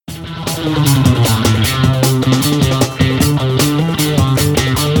Quiet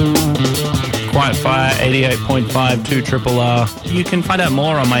Fire 88.5 2 Triple R. You can find out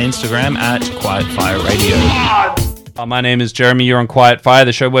more on my Instagram at Quiet Fire Radio. My name is Jeremy. You're on Quiet Fire,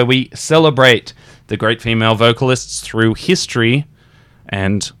 the show where we celebrate the great female vocalists through history.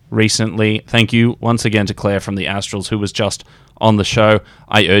 And recently, thank you once again to Claire from the Astrals, who was just on the show.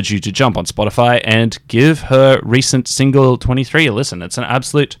 I urge you to jump on Spotify and give her recent single 23 a listen. It's an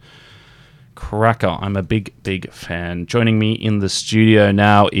absolute cracker. I'm a big, big fan. Joining me in the studio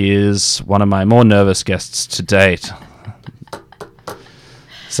now is one of my more nervous guests to date.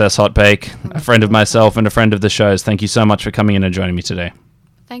 Ces Hotbake, a friend of myself and a friend of the show's. Thank you so much for coming in and joining me today.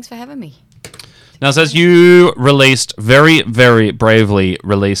 Thanks for having me. Now, Ces, you very, very bravely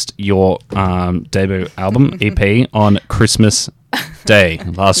released your debut album, EP, on Christmas Day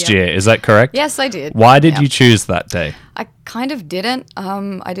last year. Is that correct? Yes, I did. Why did you choose that day? I kind of didn't.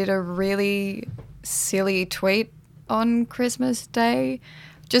 I did a really silly tweet on Christmas Day,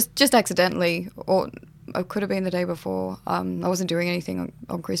 just accidentally, or it could have been the day before. I wasn't doing anything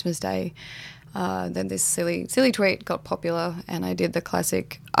on Christmas Day. Then this silly tweet got popular, and I did the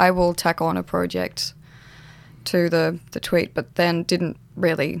classic, I will tack on a project to the tweet, but then didn't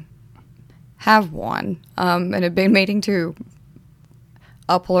really have one, and had been meaning to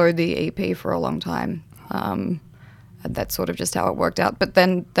upload the EP for a long time. And that's sort of just how it worked out. But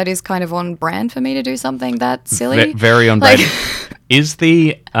then that is kind of on brand for me to do something that silly. Very on brand. Is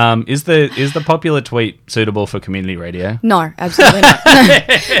the popular tweet suitable for community radio? No, absolutely not.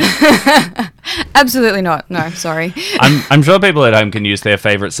 Absolutely not. No, sorry. I'm sure people at home can use their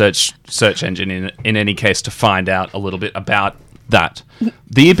favorite search engine in any case to find out a little bit about that.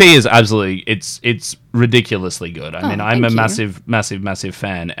 The EP is absolutely it's ridiculously good. I mean, I'm a massive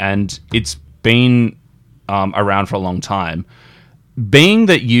fan, and it's been around for a long time. Being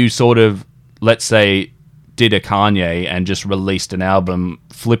that you sort of, let's say, did a Kanye and just released an album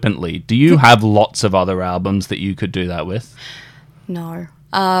flippantly, do you have lots of other albums that you could do that with? No.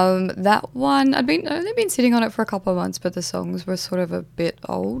 That one, I'd only been sitting on it for a couple of months, but the songs were sort of a bit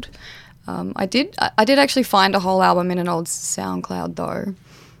old. I did actually find a whole album in an old SoundCloud though,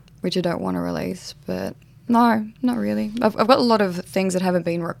 which I don't want to release, but no, not really. I've got a lot of things that haven't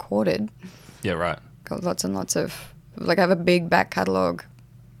been recorded. Yeah, right. Got lots and lots of, I have a big back catalogue.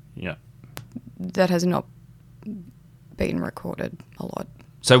 Yeah. That has not been recorded a lot.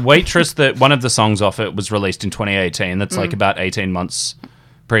 So Waitress, one of the songs off it was released in 2018. That's like about 18 months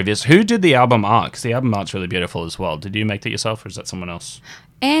previous. Who did the album art? Because the album art's really beautiful as well. Did you make that yourself, or is that someone else?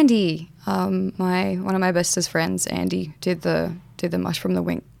 Andy, one of my bestest friends, Andy, did the Mush from the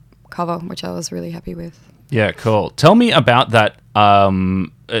Wimp cover, which I was really happy with. Yeah, cool. Tell me about that.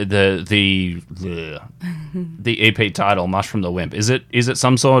 The EP title, Mush from the Wimp. Is it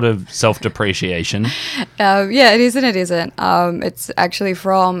some sort of self-depreciation? Yeah, it is and it isn't. It's actually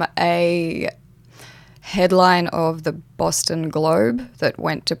from a headline of the Boston Globe that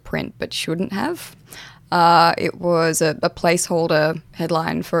went to print but shouldn't have. It was a placeholder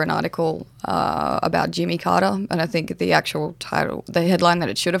headline for an article about Jimmy Carter, and I think the actual title, the headline that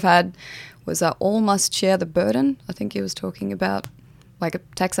it should have had was All Must Share the Burden. I think he was talking about like a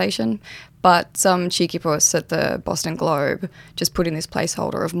taxation, but some cheeky puss at the Boston Globe just put in this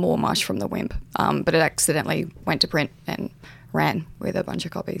placeholder of more Mush from the Wimp, but it accidentally went to print and ran with a bunch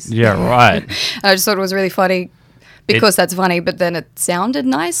of copies. Yeah, right. And I just thought it was really funny because that's funny, but then it sounded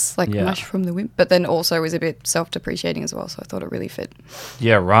nice, like Mush from the Wimp, but then also was a bit self-depreciating as well, so I thought it really fit.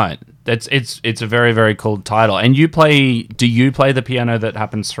 Yeah, right. It's a very, very cool title. And do you play the piano that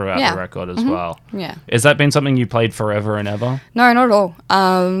happens throughout the record as well? Yeah. Has that been something you played forever and ever? No, not at all.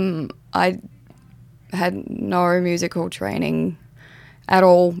 I had no musical training at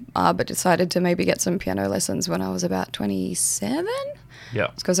all, but decided to maybe get some piano lessons when I was about 27. Yeah.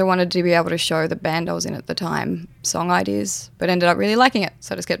 It's because I wanted to be able to show the band I was in at the time song ideas, but ended up really liking it,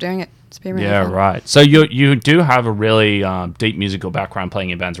 so I just kept doing it. It's been really fun. Right. So you do have a really deep musical background,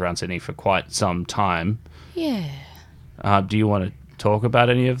 playing in bands around Sydney for quite some time. Yeah. Do you want to talk about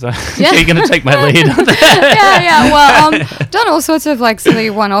any of that? Yeah. Are you going to take my lead on that? Yeah. Well, done all sorts of like silly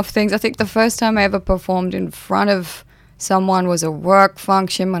one-off things. I think the first time I ever performed in front of someone was a work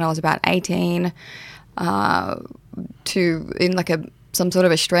function when I was about 18, in like some sort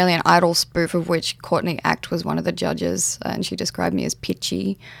of Australian Idol spoof, of which Courtney Act was one of the judges, and she described me as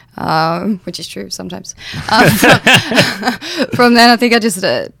pitchy, which is true sometimes. From then, I think I just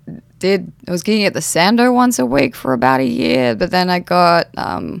I was gigging at the Sando once a week for about a year, but then I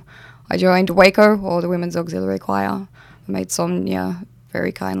joined Waco, or the Women's Auxiliary Choir. My mate Sonia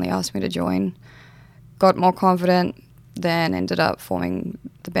very kindly asked me to join. Got more confident, then ended up forming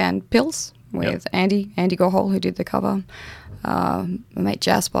the band Pills with Andy Gorhol, who did the cover, my mate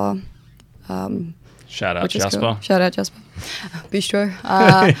Jasper. Shout out Jasper. Cool. Shout out Jasper. Bistro.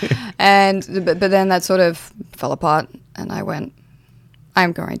 But then that sort of fell apart, and I went,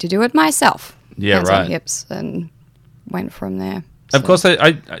 I'm going to do it myself. Yeah, Hands right. on hips, and went from there. Of course,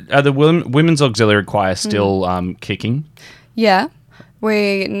 are the women's auxiliary choir still kicking? Yeah.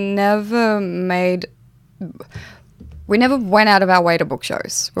 We never went out of our way to book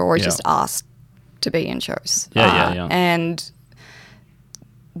shows. We were always just asked to be in shows. Yeah. And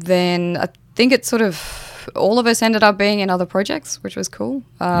then I think it sort of, all of us ended up being in other projects, which was cool.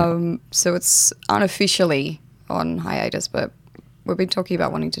 So it's unofficially on hiatus, but we've been talking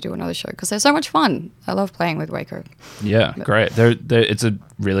about wanting to do another show because they're so much fun. I love playing with Waco. Yeah, great. It's a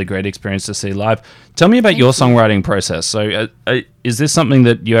really great experience to see live. Tell me about your songwriting process. So is this something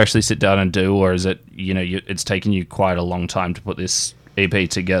that you actually sit down and do, or is it, it's taken you quite a long time to put this EP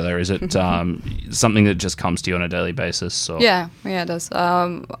together? Is it something that just comes to you on a daily basis? Or? Yeah, it does.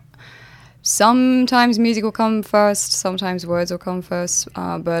 Sometimes music will come first, sometimes words will come first,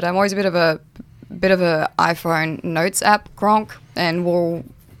 but I'm always a bit of a iPhone notes app gronk, and will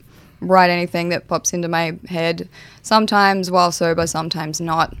write anything that pops into my head, sometimes while sober, sometimes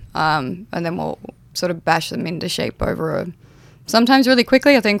not, and then we'll sort of bash them into shape sometimes really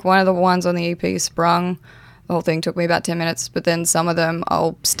quickly. I think one of the ones on the EP, Sprung, the whole thing took me about 10 minutes, but then some of them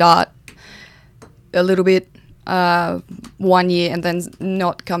I'll start a little bit 1 year and then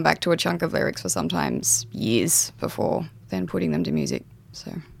not come back to a chunk of lyrics for sometimes years before then putting them to music.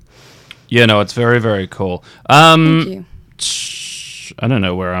 So yeah, no, it's very, very cool. thank you. I don't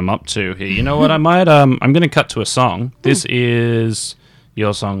know where I'm up to here. You know what? I might. I'm going to cut to a song. This is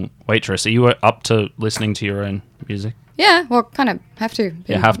your song, Waitress. Are you up to listening to your own music? Yeah, well, kind of have to.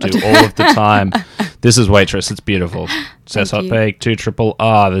 You have to all of the time. This is Waitress. It's beautiful. Ces Hotbake,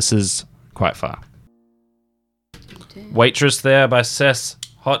 2RRR. This is Quite Fire. Waitress there by Ces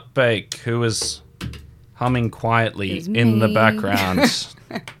Hotbake, who is humming quietly in the background. That's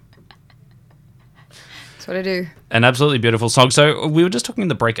what I do. An absolutely beautiful song. So we were just talking in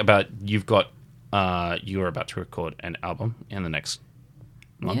the break about you are about to record an album in the next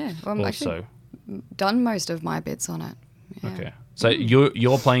month. Yeah, well, I'm actually done most of my bits on it. Yeah. Okay, so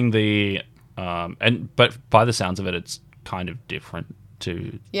you're playing the but by the sounds of it, it's kind of different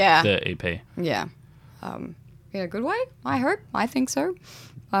to the EP. Yeah, in a good way. I hope. I think so.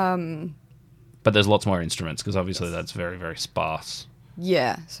 But there's lots more instruments because obviously that's very, very sparse.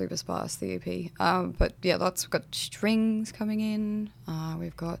 Yeah, super sparse, the EP. But yeah, we've got strings coming in.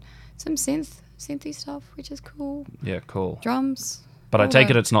 We've got some synthy stuff, which is cool. Yeah, cool. Drums. But I take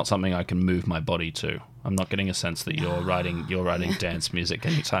it it's not something I can move my body to. I'm not getting a sense that you're writing dance music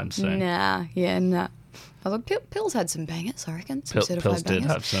anytime soon. Nah. Although Pills had some bangers, I reckon. Some Pills did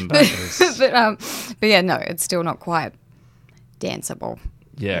bangers. have some bangers. but yeah, no, it's still not quite danceable.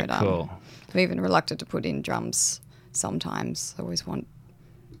 Yeah, but, cool. I'm even reluctant to put in drums sometimes. I always want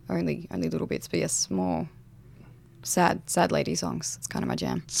only little bits. But yes, more sad lady songs. It's kind of my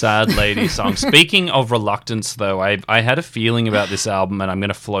jam. Sad lady songs. Speaking of reluctance, though, I had a feeling about this album, and I'm going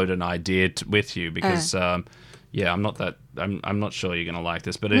to float an idea with you because, I'm not sure you're going to like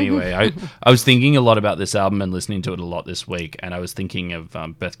this. But anyway, I was thinking a lot about this album and listening to it a lot this week, and I was thinking of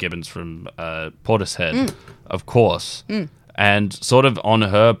Beth Gibbons from Portishead, of course. And sort of on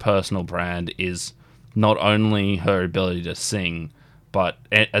her personal brand is not only her ability to sing, but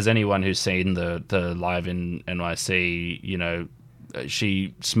as anyone who's seen the live in NYC,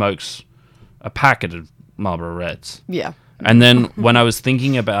 she smokes a packet of Marlboro Reds. Yeah. And then when I was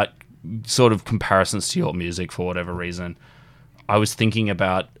thinking about sort of comparisons to your music for whatever reason, I was thinking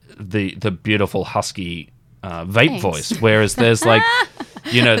about the beautiful husky vape voice, whereas there's like,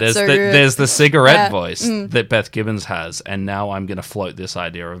 there's the cigarette voice that Beth Gibbons has, and now I'm going to float this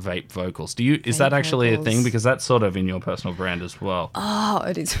idea of vape vocals. Is that actually a thing? Because that's sort of in your personal brand as well. Oh,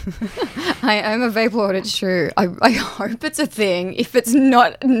 it is. I am a vape lord, it's true. I hope it's a thing. If it's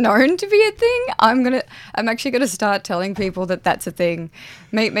not known to be a thing, I'm actually going to start telling people that that's a thing.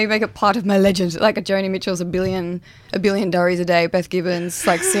 Maybe make it part of my legend. Like a Joni Mitchell's a billion durries a day. Beth Gibbons,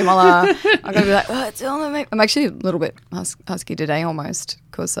 like similar. I'm going to be like, it's on the vape. I'm actually a little bit husky today almost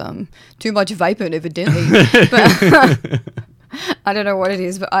because too much vaping evidently. But I don't know what it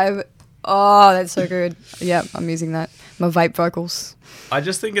is, but that's so good. Yeah, I'm using that. My vape vocals. I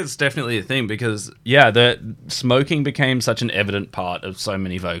just think it's definitely a thing because, the smoking became such an evident part of so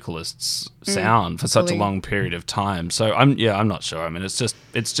many vocalists' sound for such a long period of time. So I'm not sure. I mean, it's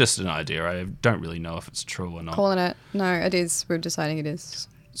just an idea. I don't really know if it's true or not. Calling it. No, it is. We're deciding it is.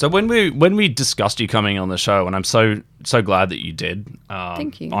 So when we discussed you coming on the show, and I'm so glad that you did.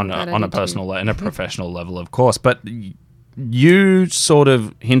 Thank you. On a personal and a professional level, of course. But you sort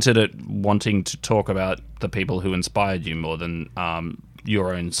of hinted at wanting to talk about the people who inspired you more than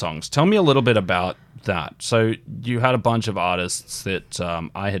your own songs. Tell me a little bit about that. So you had a bunch of artists that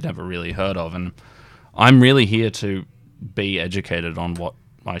I had never really heard of, and I'm really here to be educated on what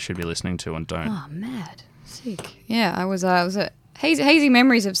I should be listening to and don't. Oh, mad. Sick. Yeah, I was at hazy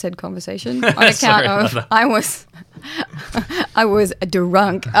memories of said conversation on account of I was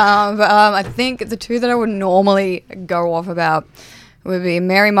drunk. I think the two that I would normally go off about would be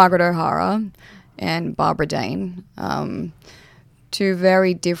Mary Margaret O'Hara and Barbara Dane. Two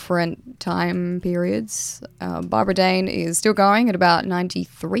very different time periods. Barbara Dane is still going at about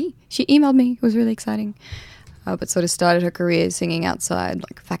 93. She emailed me. It was really exciting. But sort of started her career singing outside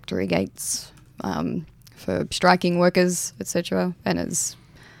like factory gates for striking workers, etc. And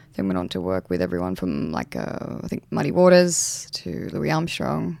then went on to work with everyone from like I think Muddy Waters to Louis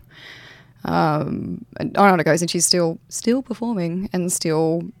Armstrong. And on it goes, and she's still performing and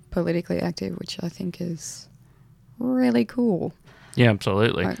still politically active, which I think is really cool. Yeah,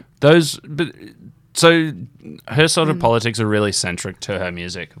 absolutely. Right. So her sort of politics are really centric to her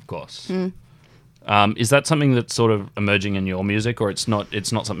music, of course. Is that something that's sort of emerging in your music, or it's not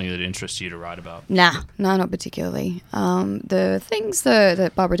something that interests you to write about? No, not particularly. The things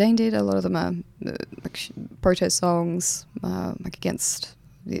that Barbara Dane did, a lot of them are protest songs, like against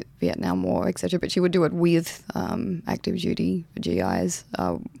the Vietnam War, etc. But she would do it with active duty GIs.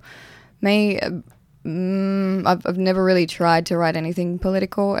 I've never really tried to write anything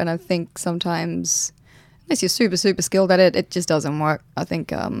political, and I think sometimes, unless you're super, super skilled at it, it just doesn't work. I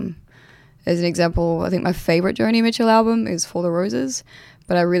think, as an example, I think my favourite Joni Mitchell album is For the Roses,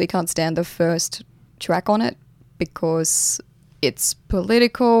 but I really can't stand the first track on it because it's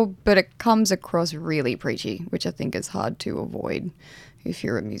political, but it comes across really preachy, which I think is hard to avoid if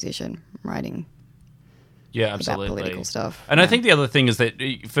you're a musician writing about political stuff. And I think the other thing is that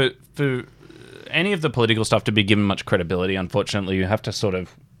for any of the political stuff to be given much credibility, unfortunately, you have to sort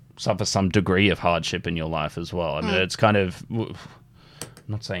of suffer some degree of hardship in your life as well. I mean, it's kind of... I'm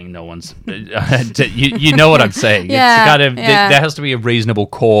not saying no one's... you know what I'm saying. Yeah, it's kind of... There has to be a reasonable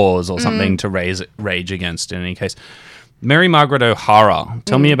cause or something to rage against in any case. Mary Margaret O'Hara,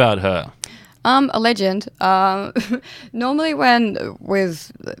 tell me about her. A legend. Normally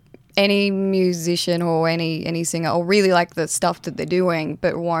with any musician or any singer, I'll really like the stuff that they're doing,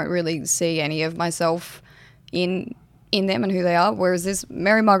 but won't really see any of myself in them and who they are. Whereas this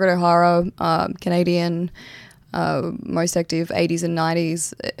Mary Margaret O'Hara, Canadian, most active 80s and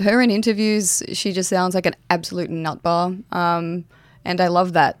 90s, her in interviews, she just sounds like an absolute nut bar. And I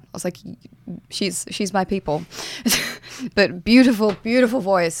love that. I was like, she's my people. But beautiful, beautiful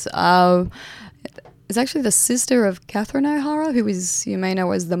voice. Is actually the sister of Catherine O'Hara, who is, you may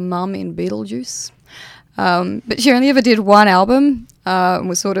know as the mum in Beetlejuice. But she only ever did one album, and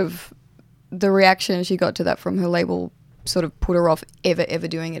was sort of the reaction she got to that from her label sort of put her off ever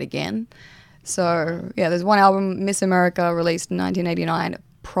doing it again. So, yeah, there's one album, Miss America, released in 1989,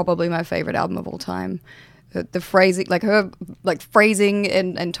 probably my favorite album of all time. The phrasing, like her phrasing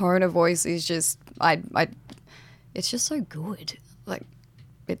and tone of voice is just, it's just so good. Like,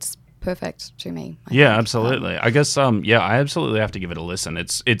 it's perfect to me. I think. Absolutely. I guess I absolutely have to give it a listen.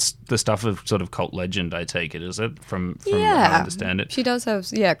 It's the stuff of sort of cult legend, I take it, is it? From how I understand it. She does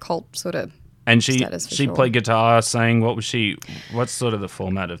have cult sort of. And she sure. played guitar, sang. What's sort of the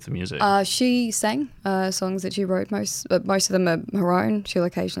format of the music? She sang songs that she wrote. Most of them are her own. She'll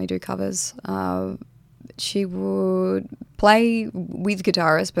occasionally do covers. She would play with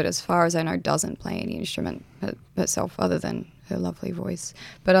guitarists, but as far as I know, doesn't play any instrument herself other than her lovely voice.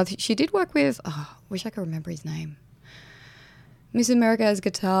 But she did work with, wish I could remember his name. Miss America has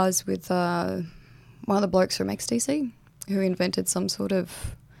guitars with one of the blokes from XTC who invented some sort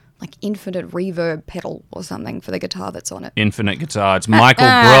of like infinite reverb pedal or something for the guitar that's on it. Infinite guitar. It's Michael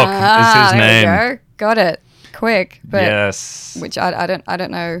Brook is his name. There you go. Got it. Quick. But, yes. Which I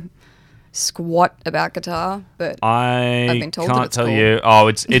don't know squat about guitar, but I've been told can't that it's tell cool. you. Oh,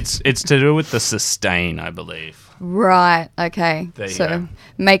 it's to do with the sustain, I believe. Right. Okay. There you go.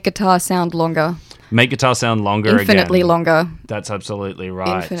 Make guitar sound longer. Make guitar sound longer. Infinitely again. longer. That's absolutely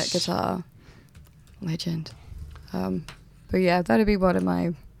right. Infinite guitar. Legend. But yeah, that'd be one of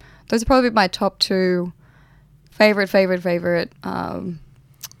my. Those are probably my top two favorite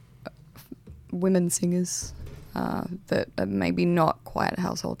women singers that are maybe not quite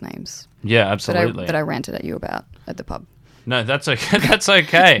household names. Yeah, absolutely. That I ranted at you about at the pub. No, that's okay. That's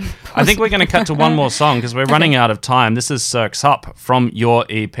okay. I think we're going to cut to one more song because we're running out of time. This is Cirques Up from your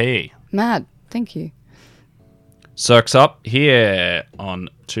EP. Mad. Thank you. Cirques Up here on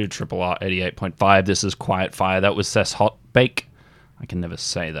 2RRR 88.5. This is Quiet Fire. That was Ces Hotbake. I can never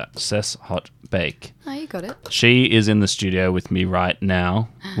say that. Ces Hotbake. Oh, you got it. She is in the studio with me right now.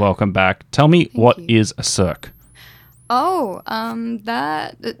 Welcome back. Tell me, what is a cirque? Oh,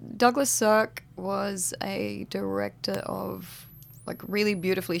 Douglas Sirk was a director of like really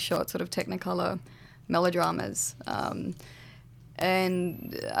beautifully shot sort of Technicolor melodramas.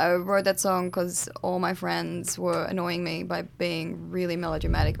 And I wrote that song because all my friends were annoying me by being really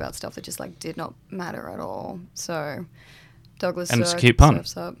melodramatic about stuff that just like did not matter at all. So Douglas Sirk. And it's a cute pun.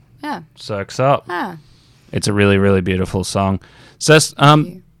 Surfs Up. Yeah. Cirques Up. Ah. It's a really, really beautiful song. Ces,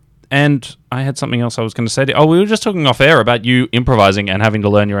 and I had something else I was going to say to you. Oh, we were just talking off air about you improvising and having to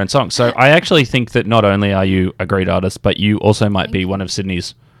learn your own songs. So I actually think that not only are you a great artist, but you also might be one of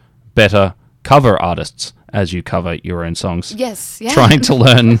Sydney's better cover artists as you cover your own songs. Yes, yeah. Trying to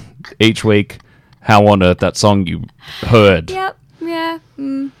learn each week how on earth that song you heard. Yep, yeah.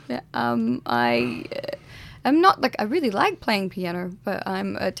 I'm not like, I really like playing piano, but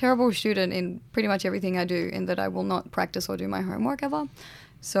I'm a terrible student in pretty much everything I do, in that I will not practice or do my homework ever.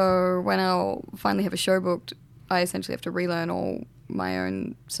 So when I'll finally have a show booked, I essentially have to relearn all my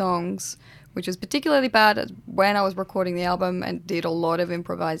own songs, which was particularly bad when I was recording the album and did a lot of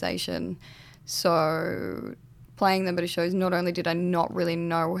improvisation. So playing them at a shows, not only did I not really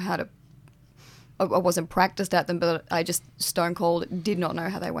know how to, I wasn't practiced at them, but I just stone cold did not know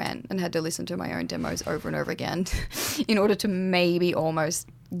how they went and had to listen to my own demos over and over again in order to maybe almost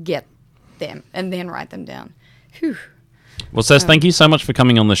get them and then write them down. Whew. Well, Ces, thank you so much for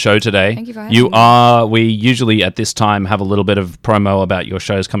coming on the show today. Thank you for having me. We usually at this time have a little bit of promo about your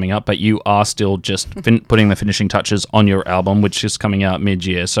shows coming up, but you are still just putting the finishing touches on your album, which is coming out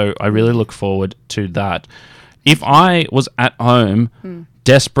mid-year. So I really look forward to that. If I was at home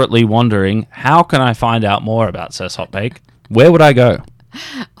desperately wondering, how can I find out more about Ces Hotbake, where would I go?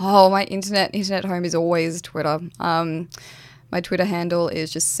 Oh, my internet home is always Twitter. My Twitter handle is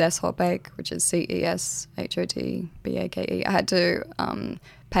just Ces Hotbake, which is CESHOTBAKE. I had to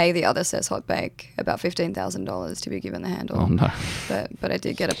pay the other Ces Hotbake about $15,000 to be given the handle. Oh, no. But I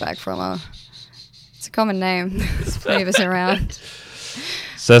did get it back from her. It's a common name. There's plenty of us around.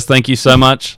 Ces, thank you so much.